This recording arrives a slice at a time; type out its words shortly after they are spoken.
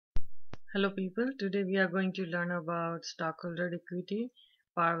Hello people, today we are going to learn about stockholder equity,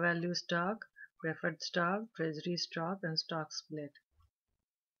 par value stock, preferred stock, treasury stock and stock split.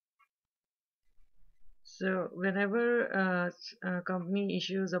 So whenever a company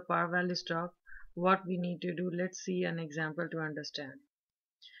issues a par value stock, what we need to do, let's see an example to understand.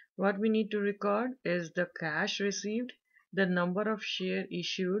 What we need to record is the cash received, the number of share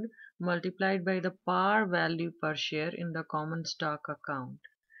issued multiplied by the par value per share in the common stock account.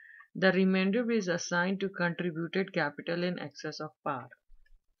 The remainder is assigned to contributed capital in excess of par.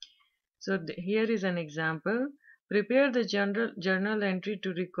 So here is an example. Prepare the journal entry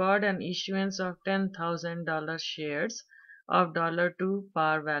to record an issuance of $10,000 shares of $2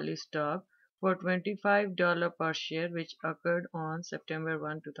 par value stock for $25 per share, which occurred on September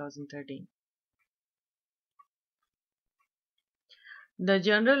 1, 2013. The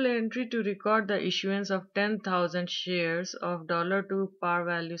journal entry to record the issuance of 10,000 shares of $2 par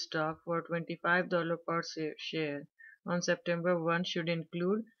value stock for $25 per share on September 1 should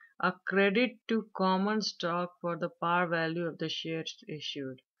include a credit to common stock for the par value of the shares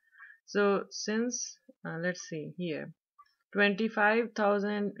issued. So since let's see here,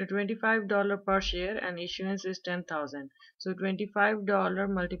 $25 per share and issuance is 10,000. So $25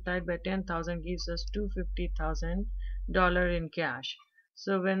 multiplied by 10,000 gives us $250,000 in cash.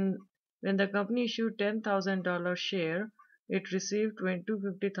 So when the company issued $10,000 share, it received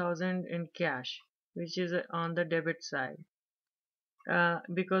 250,000 in cash, which is on the debit side,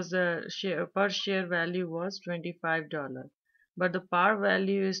 because the per share value was $25, but the par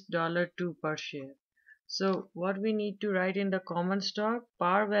value is $2 per share. So what we need to write in the common stock,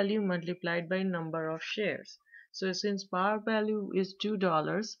 par value multiplied by number of shares. So since par value is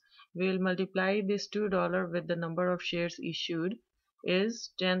 $2, we will multiply this $2 with the number of shares issued is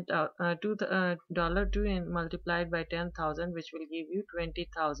 $2 and multiplied by 10,000, which will give you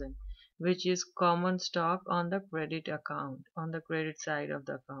 20,000, which is common stock on the credit account, on the credit side of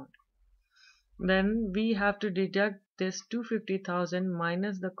the account. Then we have to deduct this 250,000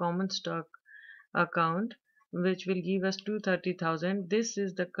 minus the common stock account, which will give us 230,000. This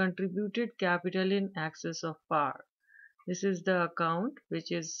is the contributed capital in excess of par. This is the account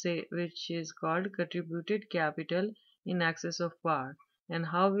which is called contributed capital in excess of par. And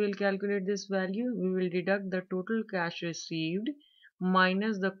how we will calculate this value? We will deduct the total cash received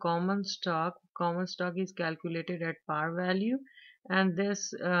minus the common stock. Common stock is calculated at par value, and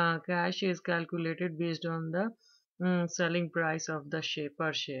this cash is calculated based on the selling price of the share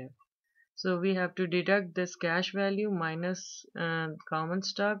per share. So we have to deduct this cash value minus common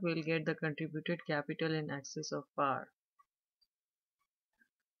stock. We'll get the contributed capital in excess of par.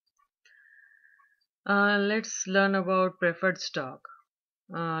 Let's learn about preferred stock.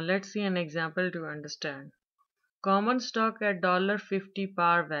 Let's see an example to understand. Common stock at $50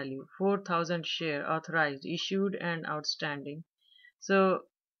 par value, 4,000 share authorized, issued and outstanding. So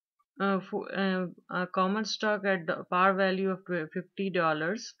common stock at the par value of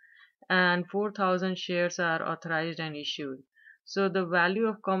 $50 and 4,000 shares are authorized and issued. So the value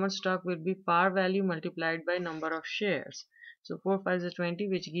of common stock will be par value multiplied by number of shares. So 4 5 is 20,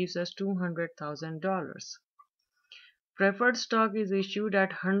 which gives us $200,000. Preferred stock is issued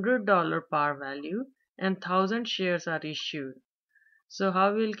at $100 par value and 1,000 shares are issued. So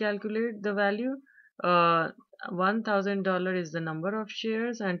how we will calculate the value? $1,000 is the number of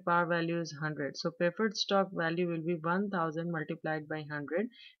shares and par value is 100. So preferred stock value will be 1,000 multiplied by 100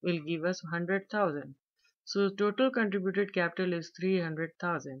 will give us 100,000. So total contributed capital is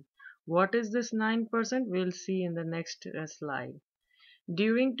 300,000. What is this 9%? We'll see in the next slide.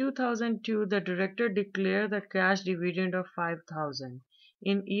 During 2002, the director declared the cash dividend of 5,000.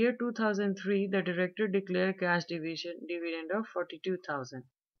 In year 2003, the director declared cash dividend of 42,000.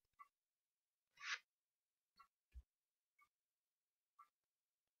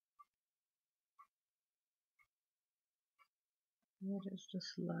 Where is the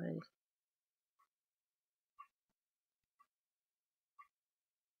slide?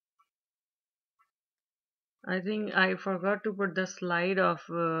 I think I forgot to put the slide of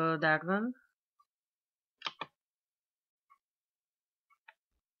that one.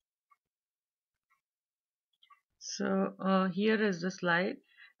 So here is the slide.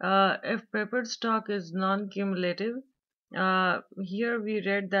 If preferred stock is non-cumulative, here we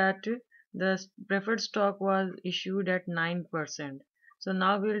read that the preferred stock was issued at 9%. So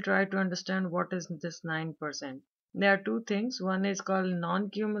now we'll try to understand what is this 9%. There are two things. One is called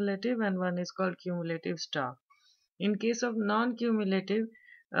non-cumulative and one is called cumulative stock. In case of non-cumulative,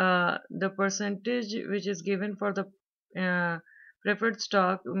 the percentage which is given for the preferred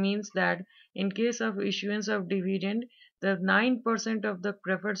stock means that in case of issuance of dividend, The 9% of the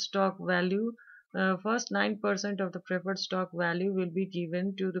preferred stock value, first 9% of the preferred stock value will be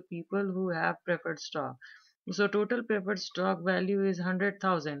given to the people who have preferred stock. So total preferred stock value is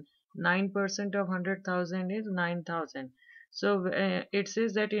 100,000. 9% of 100,000 is 9,000. So it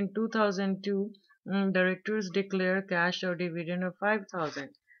says that in 2002, directors declare cash or dividend of 5,000.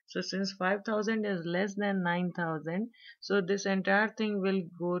 So since 5,000 is less than 9,000, so this entire thing will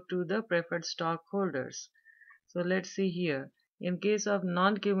go to the preferred stockholders. So let's see here. In case of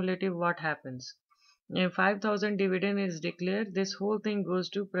non-cumulative, what happens? If 5,000 dividend is declared, this whole thing goes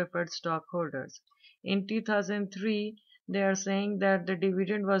to preferred stockholders. In 2003, they are saying that the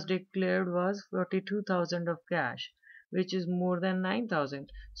dividend was declared was 42,000 of cash, which is more than 9,000.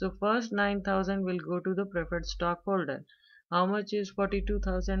 So first 9,000 will go to the preferred stockholder. How much is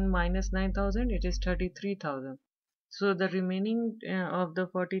 42,000 minus 9,000? It is 33,000. So the remaining of the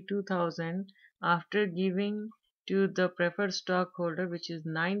 42,000 after giving to the preferred stockholder, which is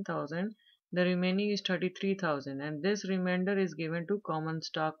 9,000, the remaining is 33,000, and this remainder is given to common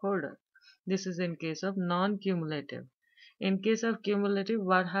stockholder. This is in case of non-cumulative. In case of cumulative,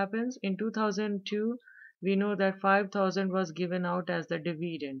 what happens? In 2002, we know that 5,000 was given out as the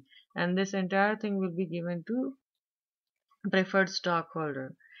dividend, and this entire thing will be given to preferred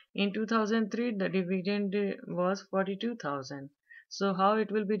stockholder. In 2003, the dividend was 42,000. So how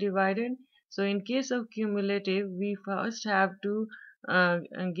it will be divided? So in case of cumulative, we first have to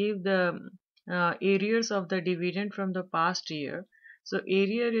give the arrears of the dividend from the past year. So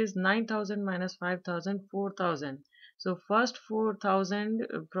arrear is 9,000 minus 5,000, 4,000. So first 4,000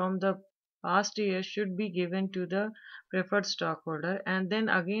 from the past year should be given to the preferred stockholder, and then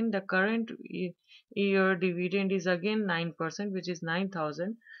again the current year dividend is again 9%, which is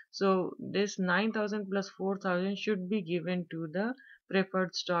 9,000. So this 9,000 plus 4,000 should be given to the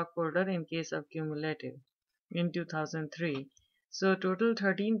preferred stockholder in case of cumulative in 2003. So total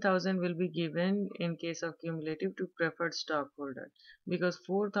 13,000 will be given in case of cumulative to preferred stockholder, because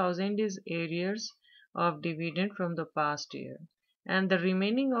 4,000 is arrears of dividend from the past year, and the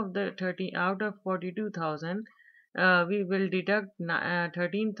remaining of the 30 out of 42,000, we will deduct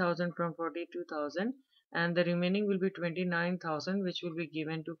 13,000 from 42,000, and the remaining will be 29,000, which will be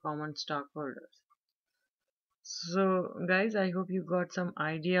given to common stockholders. So guys, I hope you got some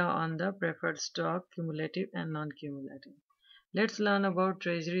idea on the preferred stock, cumulative and non-cumulative. Let's learn about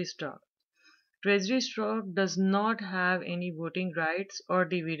treasury stock. Treasury stock does not have any voting rights or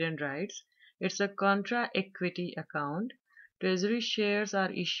dividend rights. It's a contra equity account. Treasury shares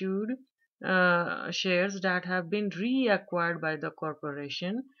are issued shares that have been reacquired by the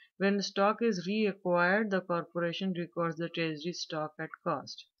corporation. When stock is reacquired, the corporation records the treasury stock at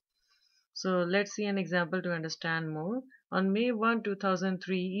cost. So let's see an example to understand more. On May 1,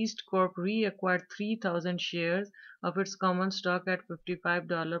 2003, East Corp reacquired 3,000 shares of its common stock at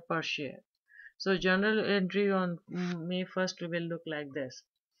 $55 per share. So journal entry on May 1st will look like this.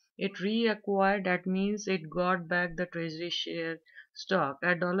 It reacquired, that means it got back the treasury share stock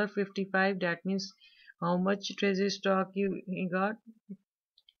at $55. That means how much treasury stock you got?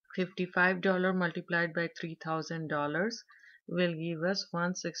 $55 multiplied by $3,000 will give us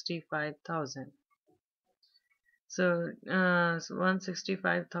 165,000. So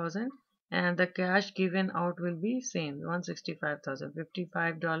 165,000, and the cash given out will be same 165,000.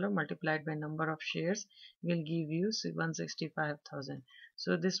 $55 multiplied by number of shares will give you 165,000.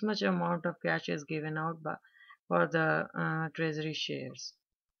 So this much amount of cash is given out for the treasury shares.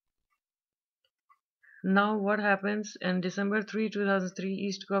 Now what happens? In December 3, 2003,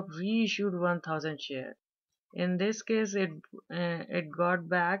 East Corp reissued 1,000 shares. In this case, it got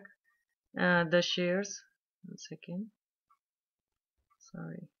back the shares. 1 second.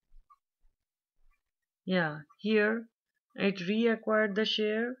 Sorry. Yeah, here it reacquired the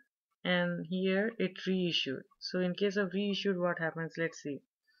share, and here it reissued. So in case of reissued, what happens? Let's see.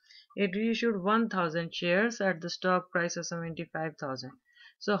 It reissued 1,000 shares at the stock price of 75,000.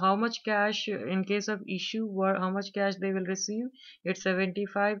 So how much cash in case of issue, how much cash they will receive? It's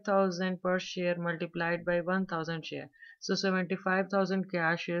 75,000 per share multiplied by 1,000 share. So 75,000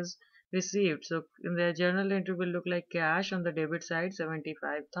 cash is received. So in the journal entry will look like cash on the debit side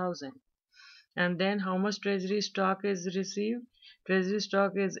 75,000. And then how much treasury stock is received? Treasury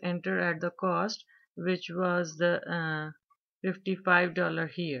stock is entered at the cost, which was the $55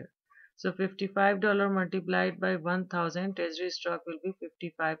 here. So $55 multiplied by 1,000, treasury stock will be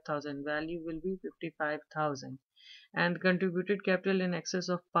 55,000. Value will be 55,000. And contributed capital in excess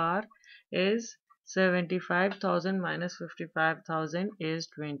of par is 75,000 minus 55,000 is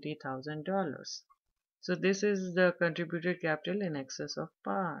 $20,000. So this is the contributed capital in excess of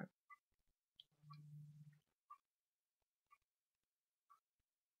par.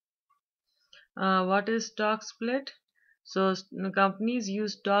 What is stock split? So companies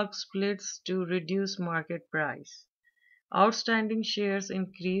use stock splits to reduce market price. Outstanding shares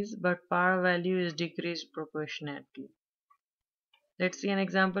increase, but par value is decreased proportionately. Let's see an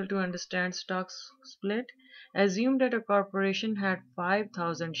example to understand stock split. Assume that a corporation had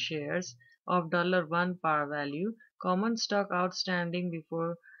 5,000 shares of $1 par value, common stock outstanding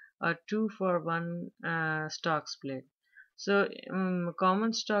before a 2-for-1 stock split. So,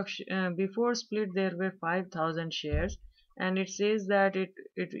 common stock before split there were 5,000 shares, and it says that it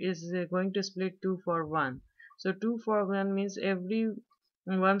is going to split 2 for 1. So 2 for 1 means every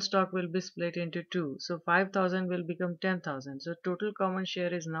one stock will be split into two. So 5,000 will become 10,000. So total common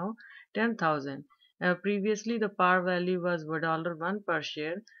share is now 10,000. Previously the par value was $1 per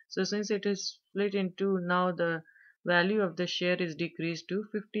share. So since it is split in two, now the value of the share is decreased to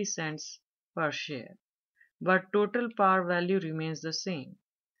 50 cents per share. But total par value remains the same.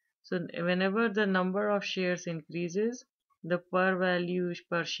 So whenever the number of shares increases, the par value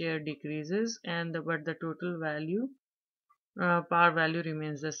per share decreases, but the total value par value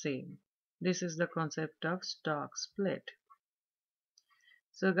remains the same. This is the concept of stock split.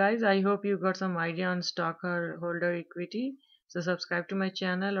 So guys, I hope you got some idea on stockholder equity. So subscribe to my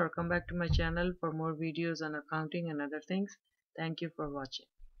channel or come back to my channel for more videos on accounting and other things. Thank you for watching.